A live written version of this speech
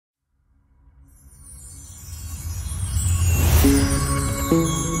It's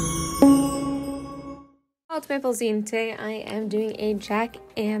my Polzine. Today I am doing a Jack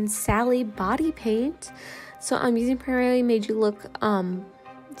and Sally body paint. So I'm using primarily Made You Look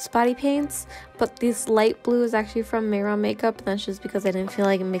spotty paints, but this light blue is actually from Mayron Makeup, and that's just because I didn't feel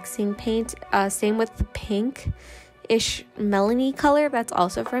like mixing paint. Same with the pink-ish melony color, that's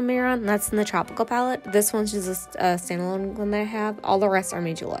also from Mayron, and that's in the Tropical palette. This one's just a standalone one that I have. All the rest are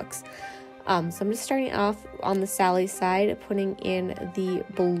Made You Looks. So I'm just starting off on the Sally side, putting in the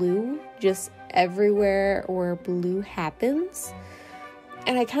blue just everywhere where blue happens.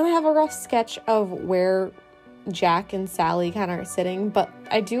 And I kind of have a rough sketch of where Jack and Sally kind of are sitting, but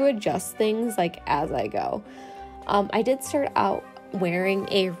I do adjust things like as I go. I did start out wearing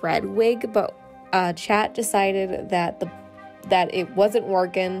a red wig, but chat decided that it wasn't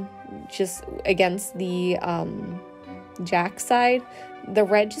working just against the Jack side. The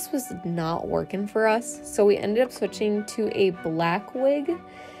red just was not working for us, so we ended up switching to a black wig.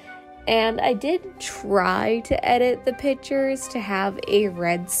 And I did try to edit the pictures to have a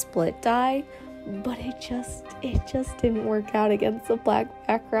red split dye, but it just didn't work out against the black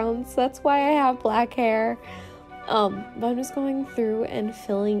background, so that's why I have black hair. But I'm just going through and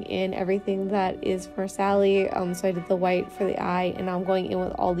filling in everything that is for Sally. So I did the white for the eye, and now I'm going in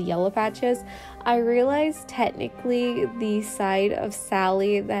with all the yellow patches. I realized technically the side of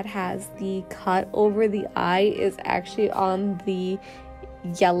Sally that has the cut over the eye is actually on the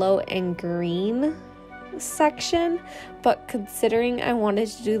yellow and green section, but considering I wanted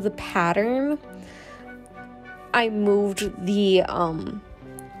to do the pattern, I moved the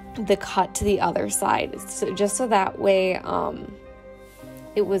cut to the other side, so just so that way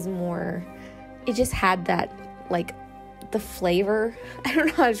it was more, it just had that, like, the flavor, I don't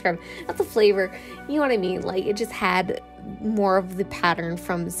know how to describe it, not the flavor, you know what I mean, like it just had more of the pattern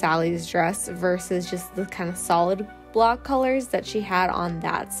from Sally's dress versus just the kind of solid block colors that she had on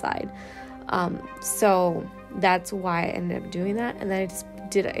that side. So that's why I ended up doing that, and then I just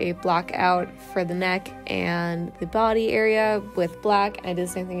did a block out for the neck and the body area with black. I did the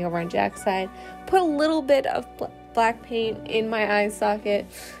same thing over on Jack's side. Put a little bit of black paint in my eye socket,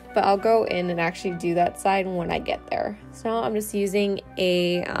 but I'll go in and actually do that side when I get there. So now I'm just using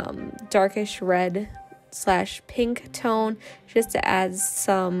a darkish red / pink tone just to add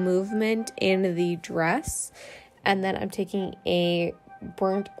some movement in the dress. And then I'm taking a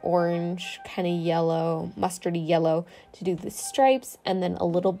burnt orange, kind of yellow, mustardy yellow to do the stripes, and then a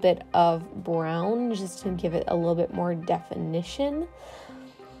little bit of brown just to give it a little bit more definition,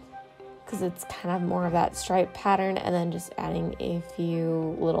 because it's kind of more of that stripe pattern. And then just adding a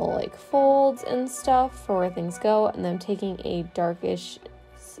few little like folds and stuff for where things go. And then I'm taking a darkish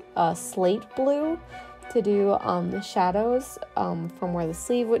slate blue to do the shadows from where the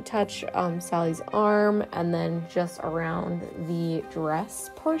sleeve would touch Sally's arm, and then just around the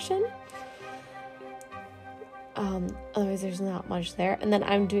dress portion. Otherwise there's not much there. And then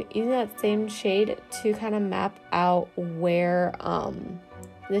I'm using that same shade to kind of map out where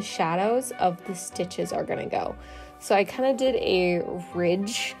the shadows of the stitches are gonna go. So I kind of did a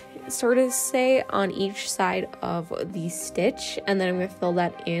ridge, sort of say, on each side of the stitch, and then I'm going to fill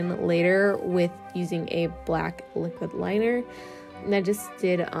that in later with using a black liquid liner. And I just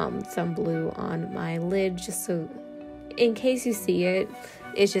did some blue on my lid, just so in case you see it,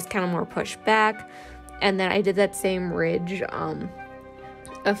 it's just kind of more pushed back. And then I did that same ridge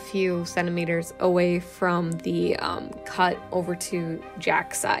a few centimeters away from the cut over to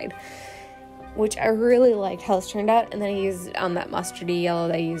Jack's side, which I really liked how this turned out. And then I used that mustardy yellow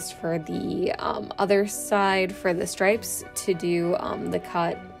that I used for the other side for the stripes to do the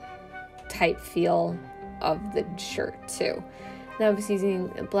cut type feel of the shirt too. Now I'm just using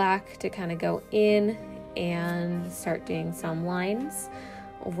black to kind of go in and start doing some lines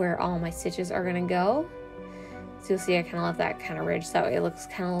where all my stitches are going to go. So you'll see I kind of left that kind of ridge, so that way it looks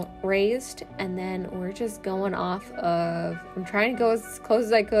kind of raised. And then we're just going off of, I'm trying to go as close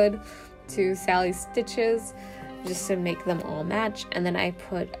as I could to Sally's stitches just to make them all match. And then I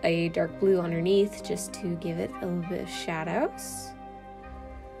put a dark blue underneath just to give it a little bit of shadows.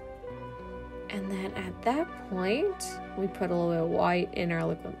 And then at that point we put a little bit of white in our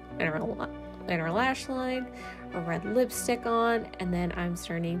lash line, a red lipstick on, and then I'm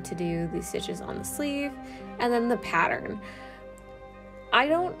starting to do the stitches on the sleeve and then the pattern. I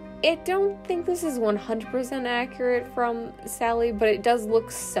don't think this is 100% accurate from Sally, but it does look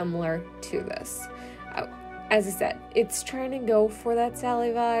similar to this. As I said, it's trying to go for that Sally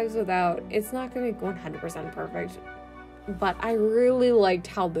vibes without, it's not going to be 100% perfect, but I really liked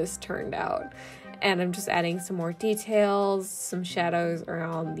how this turned out. And I'm just adding some more details, some shadows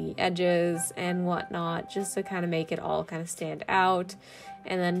around the edges and whatnot, just to kind of make it all kind of stand out.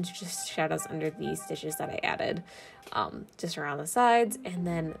 And then just shadows under the stitches that I added, just around the sides, and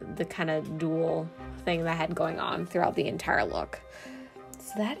then the kind of dual thing that I had going on throughout the entire look.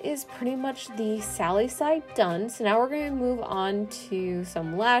 So that is pretty much the Sally side done. So now we're going to move on to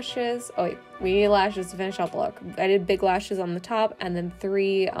some lashes. Oh wait, we need lashes to finish out the look. I did big lashes on the top and then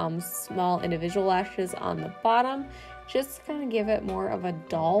 3 small individual lashes on the bottom, just to kind of give it more of a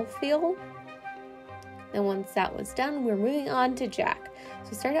doll feel. And once that was done, we're moving on to Jack. So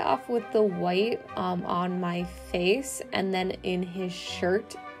I started off with the white on my face and then in his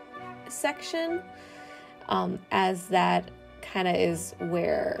shirt section, as that kind of is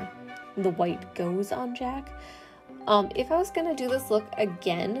where the white goes on Jack. If I was gonna do this look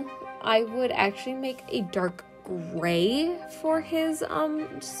again, I would actually make a dark gray for his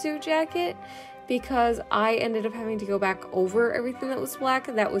suit jacket, because I ended up having to go back over everything that was black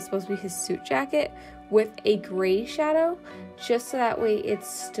that was supposed to be his suit jacket with a gray shadow, just so that way it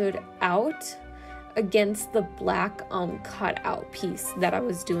stood out against the black cutout piece that I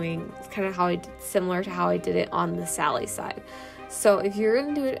was doing. It's kind of how I did, similar to how I did it on the Sally side. So if you're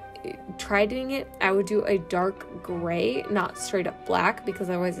gonna do it, try doing it, I would do a dark gray, not straight up black, because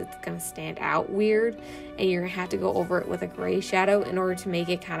otherwise it's gonna stand out weird and you're gonna have to go over it with a gray shadow in order to make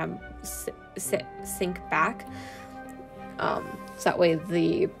it kind of sink back, so that way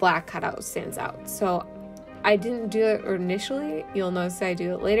the black cutout stands out. So I didn't do it initially, you'll notice I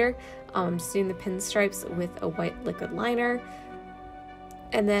do it later. Just doing the pinstripes with a white liquid liner.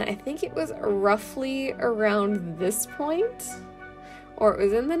 And then I think it was roughly around this point, or it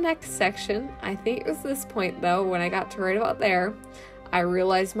was in the next section. I think it was this point though, when I got to right about there, I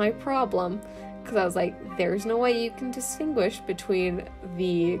realized my problem, because I was like, there's no way you can distinguish between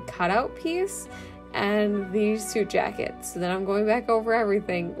the cutout piece and the suit jacket. So then I'm going back over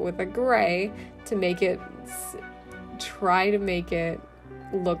everything with a gray to make it, try to make it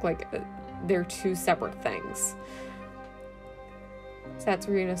look like they're 2 separate things. So that's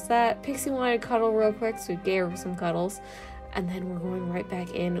where you notice that. Pixie wanted to cuddle real quick, so we gave her some cuddles. And then we're going right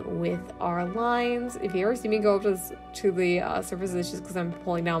back in with our lines. If you ever see me go up to the surface, it's just because I'm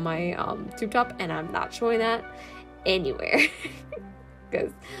pulling down my tube top, and I'm not showing that anywhere.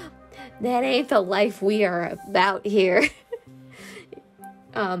 Because that ain't the life we are about here.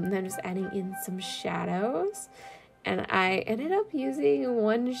 Then I'm just adding in some shadows. And I ended up using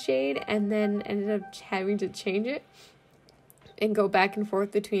one shade and then ended up having to change it and go back and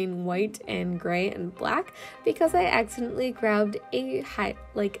forth between white and gray and black, because I accidentally grabbed a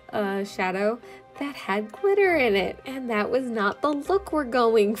shadow that had glitter in it, and that was not the look we're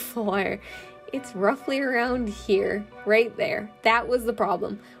going for. It's roughly around here, right there. That was the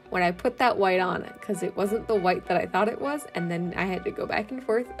problem when I put that white on it, because it wasn't the white that I thought it was, and then I had to go back and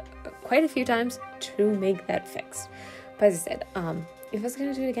forth quite a few times to make that fixed. But as I said, if I was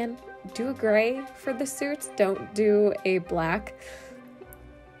gonna do it again, do a gray for the suits. Don't do a black.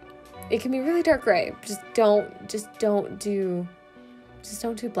 It can be really dark gray. Just don't do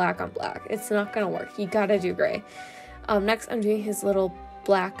black on black. It's not gonna work. You gotta do gray. Next I'm doing his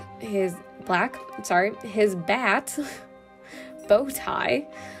bat bow tie.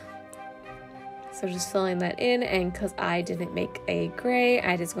 So just filling that in, and because I didn't make a gray,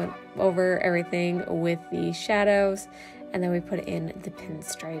 I just went over everything with the shadows, and then we put in the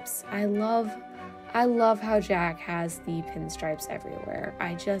pinstripes. I love how Jack has the pinstripes everywhere.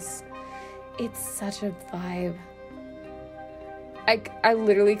 It's such a vibe. I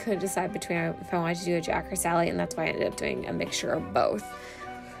literally couldn't decide between if I wanted to do a Jack or Sally, and that's why I ended up doing a mixture of both.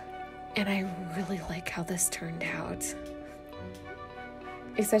 And I really like how this turned out.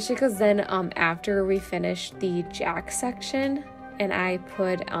 Especially because then after we finished the Jack section, and I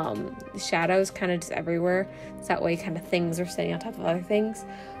put shadows kind of just everywhere, so that way kind of things are sitting on top of other things,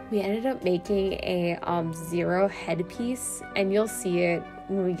 we ended up making a 0 headpiece, and you'll see it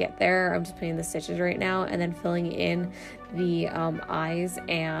when we get there. I'm just putting the stitches right now and then filling in the eyes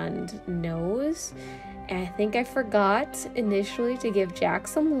and nose. And I think I forgot initially to give Jack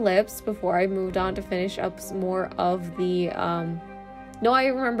some lips before I moved on to finish up some more of the no, I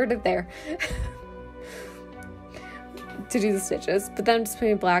remembered it there. To do the stitches, but then I'm just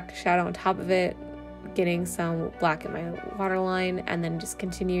putting a black shadow on top of it, getting some black in my waterline, and then just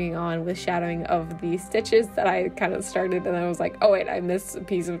continuing on with shadowing of the stitches that I kind of started, and then I was like, oh wait, I missed a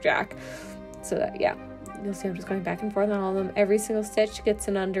piece of Jack. So that, yeah, you'll see I'm just going back and forth on all of them. Every single stitch gets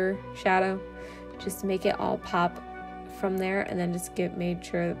an under shadow, just to make it all pop from there, and then just made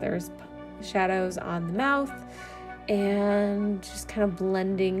sure that there's shadows on the mouth and just kind of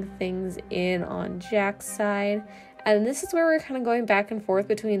blending things in on Jack's side. And this is where we're kind of going back and forth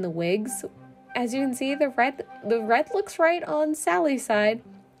between the wigs. As you can see, the red looks right on Sally's side,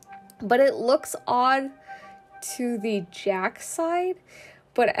 but it looks odd to the Jack side.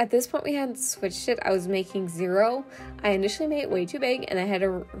 But at this point we hadn't switched it. I was making 0. I initially made it way too big, and I had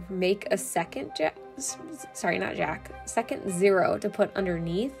to make a second second 0 to put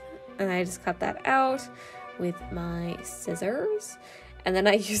underneath. And I just cut that out with my scissors. And then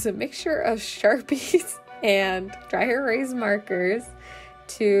I used a mixture of Sharpies and dry erase markers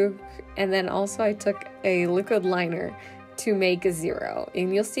and then also I took a liquid liner to make a 0.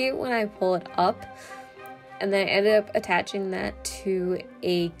 And you'll see it when I pull it up. And then I ended up attaching that to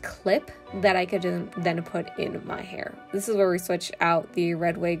a clip that I could then put in my hair. This is where we switch out the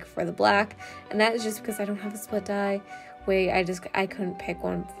red wig for the black. And that is just because I don't have a split dye wig. I couldn't pick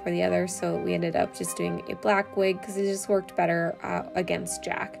one for the other. So we ended up just doing a black wig because it just worked better against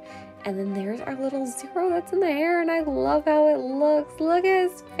Jack. And then there's our little 0 that's in the hair. And I love how it looks. Look at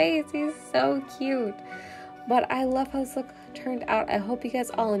his face. He's so cute. But I love how this look turned out. I hope you guys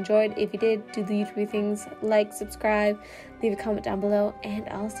all enjoyed. If you did, do the YouTube things, like, subscribe, leave a comment down below, and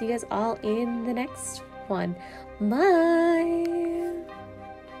I'll see you guys all in the next one. Bye!